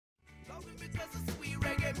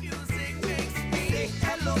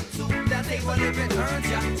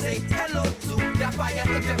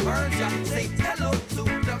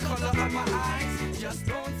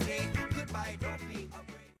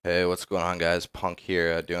Hey, what's going on, guys? Punk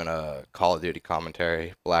here, doing a Call of Duty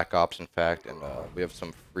commentary, Black Ops, in fact, and we have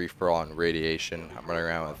some free-for-all and radiation. I'm running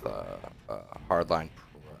around with hardline,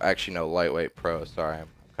 actually no, lightweight pro. Sorry, I'm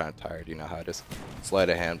kind of tired. You know how it is. Sleight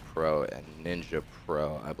of hand pro and ninja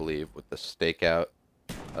pro, I believe, with the StakeOut,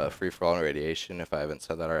 free-for-all and radiation. If I haven't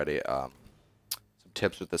said that already, some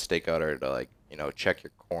tips with the StakeOut are to, like, you know, check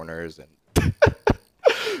your corners and.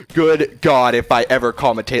 Good God, if I ever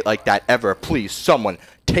commentate like that ever, please, someone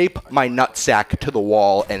tape my nutsack to the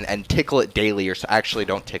wall and tickle it daily, or so. Actually,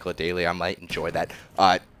 don't tickle it daily. I might enjoy that.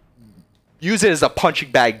 Use it as a punching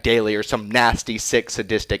bag daily or some nasty, sick,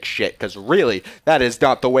 sadistic shit, because really, that is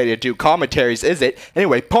not the way to do commentaries, is it?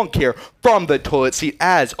 Anyway, Punk here from the toilet seat,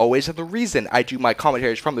 as always, and the reason I do my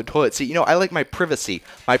commentaries from the toilet seat, you know, I like my privacy.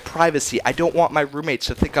 I don't want my roommates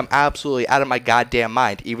to think I'm absolutely out of my goddamn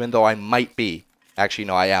mind, even though I might be. Actually,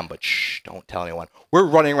 no, I am, but shh, don't tell anyone. We're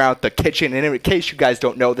running around the kitchen, and in case you guys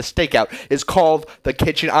don't know, the StakeOut is called the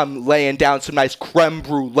kitchen. I'm laying down some nice creme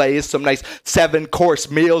brulees, some nice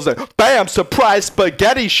 7-course meals, and bam, surprise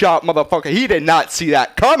spaghetti shop, motherfucker. He did not see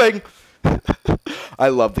that coming. I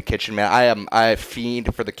love the kitchen, man. I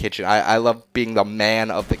fiend for the kitchen. I love being the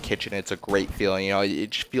man of the kitchen. It's a great feeling, you know. You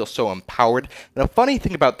just feel so empowered. And the funny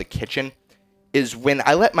thing about the kitchen is when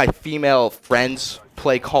I let my female friends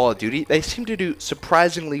play Call of Duty, they seem to do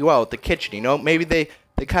surprisingly well at the kitchen, you know? Maybe they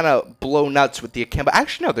kind of blow nuts with the akimbo.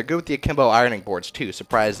 Actually, no, they're good with the akimbo ironing boards, too,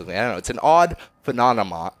 surprisingly. I don't know. It's an odd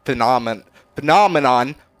phenomenon.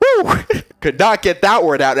 Woo! Could not get that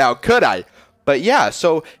word out now, could I? But yeah,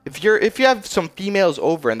 so if you have some females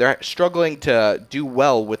over and they're struggling to do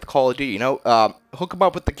well with Call of Duty, you know, hook them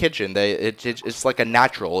up with the kitchen. It's like a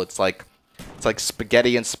natural. It's like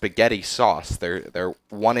spaghetti and spaghetti sauce. They're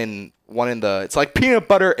one in the. It's like peanut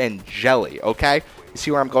butter and jelly. Okay, you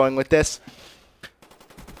see where I'm going with this?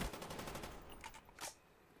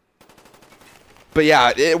 But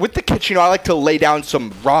yeah, with the kitchen, you know, I like to lay down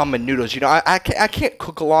some ramen noodles. You know, I can't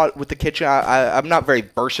cook a lot with the kitchen. I'm not very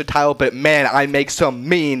versatile, but man, I make some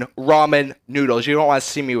mean ramen noodles. You don't want to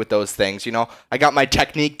see me with those things. You know, I got my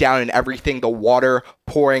technique down and everything. The water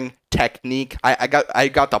pouring technique. I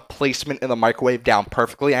got the placement in the microwave down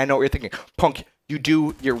perfectly. I know what you're thinking, Punk. You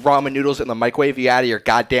do your ramen noodles in the microwave? You out of your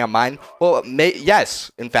goddamn mind? Well,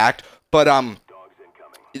 yes, in fact, but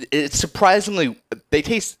it's surprisingly they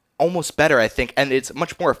taste almost better, I think, and it's a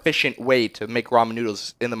much more efficient way to make ramen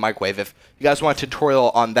noodles in the microwave. If you guys want a tutorial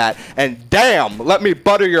on that, and damn, let me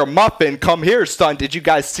butter your muffin. Come here, son. Did you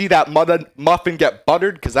guys see that muffin get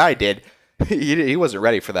buttered? Because I did. He wasn't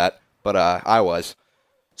ready for that, but I was.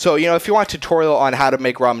 So, you know, if you want a tutorial on how to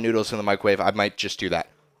make ramen noodles in the microwave, I might just do that.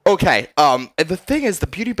 Okay, the thing is, the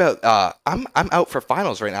beauty about, I'm out for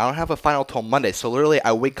finals right now. I don't have a final till Monday, so literally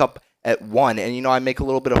I wake up at 1, and, you know, I make a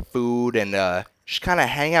little bit of food, and, just kind of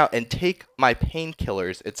hang out and take my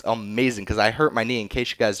painkillers. It's amazing, because I hurt my knee, in case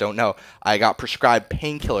you guys don't know. I got prescribed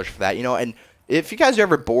painkillers for that, you know, and if you guys are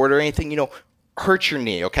ever bored or anything, you know, hurt your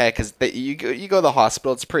knee, okay, because you go to the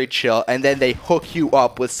hospital, it's pretty chill, and then they hook you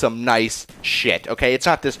up with some nice shit, okay? It's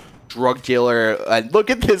not this drug dealer, and look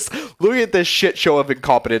at this shit show of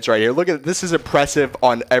incompetence right here. Look at this. Is impressive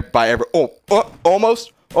on by every.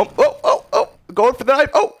 Almost. Going for the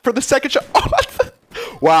knife. For the second shot.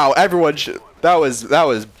 Wow, everyone that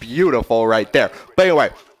was beautiful right there. But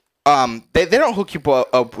anyway, they don't hook you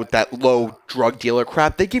up with that low drug dealer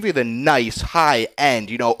crap. They give you the nice high end,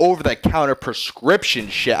 you know, over the counter prescription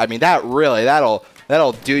shit. I mean, that'll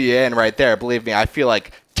do you in right there. Believe me, I feel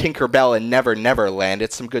like Tinkerbell and Never Neverland.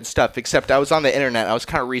 It's some good stuff, except I was on the internet. I was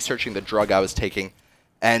kind of researching the drug I was taking,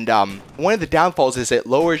 and one of the downfalls is it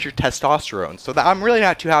lowers your testosterone. So I'm really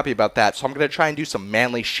not too happy about that. So I'm going to try and do some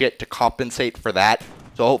manly shit to compensate for that.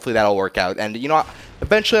 So hopefully that'll work out. And, you know,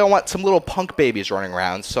 eventually I want some little punk babies running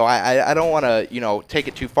around. So I don't want to, you know, take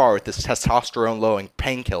it too far with this testosterone-lowering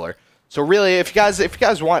painkiller. So really, if you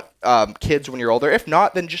guys want kids when you're older, if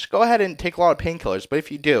not, then just go ahead and take a lot of painkillers. But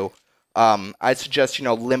if you do, I suggest, you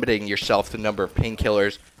know, limiting yourself to the number of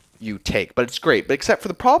painkillers you take. But it's great. But except for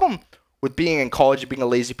the problem with being in college and being a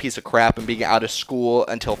lazy piece of crap and being out of school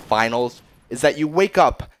until finals is that you wake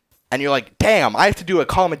up and you're like, damn, I have to do a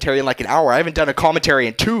commentary in like an hour. I haven't done a commentary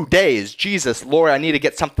in 2 days. Jesus, Lord, I need to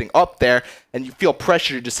get something up there. And you feel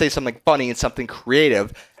pressured to say something funny and something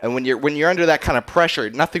creative. And when you're under that kind of pressure,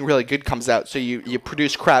 nothing really good comes out. So you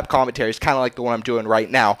produce crap commentaries, kind of like the one I'm doing right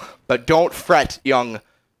now. But don't fret, young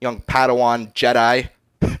Padawan Jedi.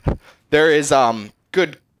 There is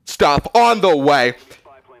good stuff on the way.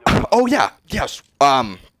 Oh yeah, yes.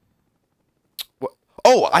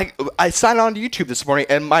 Oh, I signed on to YouTube this morning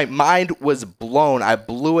and my mind was blown. I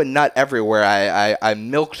blew a nut everywhere. I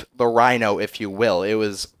milked the rhino, if you will. It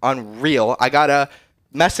was unreal. I got a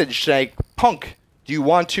message saying, "Punk, do you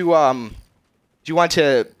want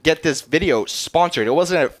to get this video sponsored?" It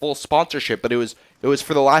wasn't a full sponsorship, but it was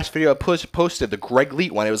for the last video I posted, the Greg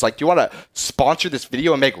Leet one. It was like, "Do you want to sponsor this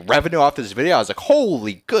video and make revenue off this video?" I was like,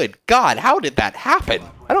 "Holy good God, how did that happen?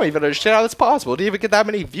 I don't even understand how that's possible. Didn't even get that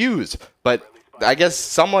many views." But I guess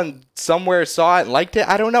someone somewhere saw it and liked it.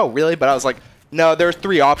 I don't know really, but I was like, no, there's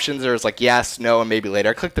 3 options. There's like yes, no, and maybe later.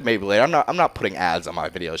 I clicked the maybe later. I'm not putting ads on my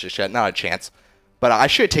videos just yet, not a chance. But I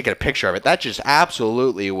should have taken a picture of it. That just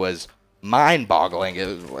absolutely was mind-boggling. It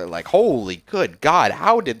was like, holy good God,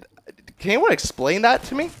 can anyone explain that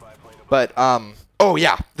to me? But oh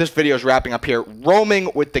yeah, this video is wrapping up here. Roaming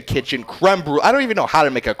with the kitchen, creme brulee. I don't even know how to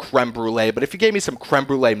make a creme brulee, but if you gave me some creme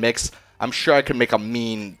brulee mix, I'm sure I could make a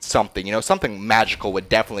mean something. You know, something magical would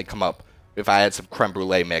definitely come up if I had some creme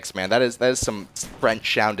brulee mix, man. That is some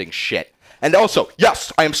French-sounding shit. And also,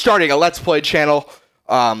 yes, I am starting a Let's Play channel.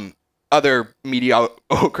 Other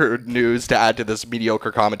mediocre news to add to this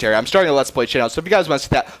mediocre commentary. I'm starting a Let's Play channel, so if you guys want to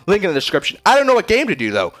see that, link in the description. I don't know what game to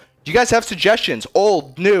do, though. Do you guys have suggestions?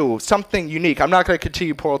 Old, new, something unique? I'm not going to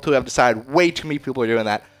continue Portal 2. I've decided way too many people are doing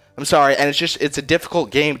that. I'm sorry, and it's a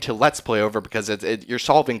difficult game to Let's Play over because you're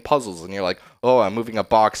solving puzzles, and you're like, oh, I'm moving a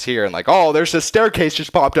box here, and like, oh, there's a staircase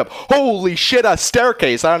just popped up. Holy shit, a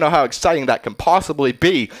staircase! I don't know how exciting that can possibly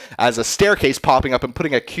be as a staircase popping up and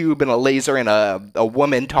putting a cube and a laser and a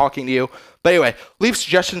woman talking to you. But anyway, leave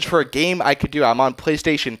suggestions for a game I could do. I'm on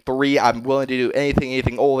PlayStation 3. I'm willing to do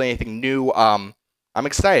anything old, anything new. I'm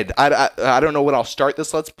excited. I don't know when I'll start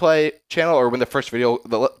this Let's Play channel or when the first video,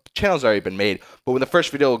 the channel's already been made, but when the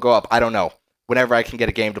first video will go up, I don't know. Whenever I can get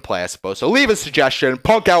a game to play, I suppose. So leave a suggestion.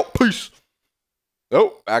 Punk out. Peace.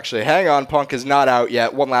 Oh, actually, hang on. Punk is not out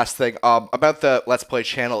yet. One last thing about the Let's Play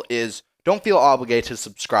channel is don't feel obligated to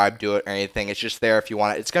subscribe to it or anything. It's just there if you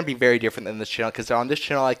want it. It's going to be very different than this channel because on this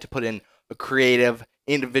channel, I like to put in a creative,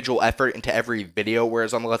 individual effort into every video,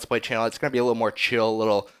 whereas on the Let's Play channel, it's going to be a little more chill, a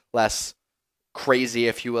little less crazy,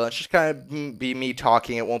 if you will. It's just kind of be me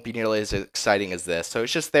talking. It won't be nearly as exciting as this. So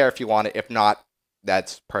it's just there if you want it. If not,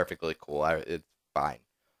 that's perfectly cool. It's fine.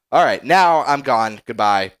 All right, now I'm gone.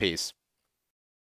 Goodbye. Peace.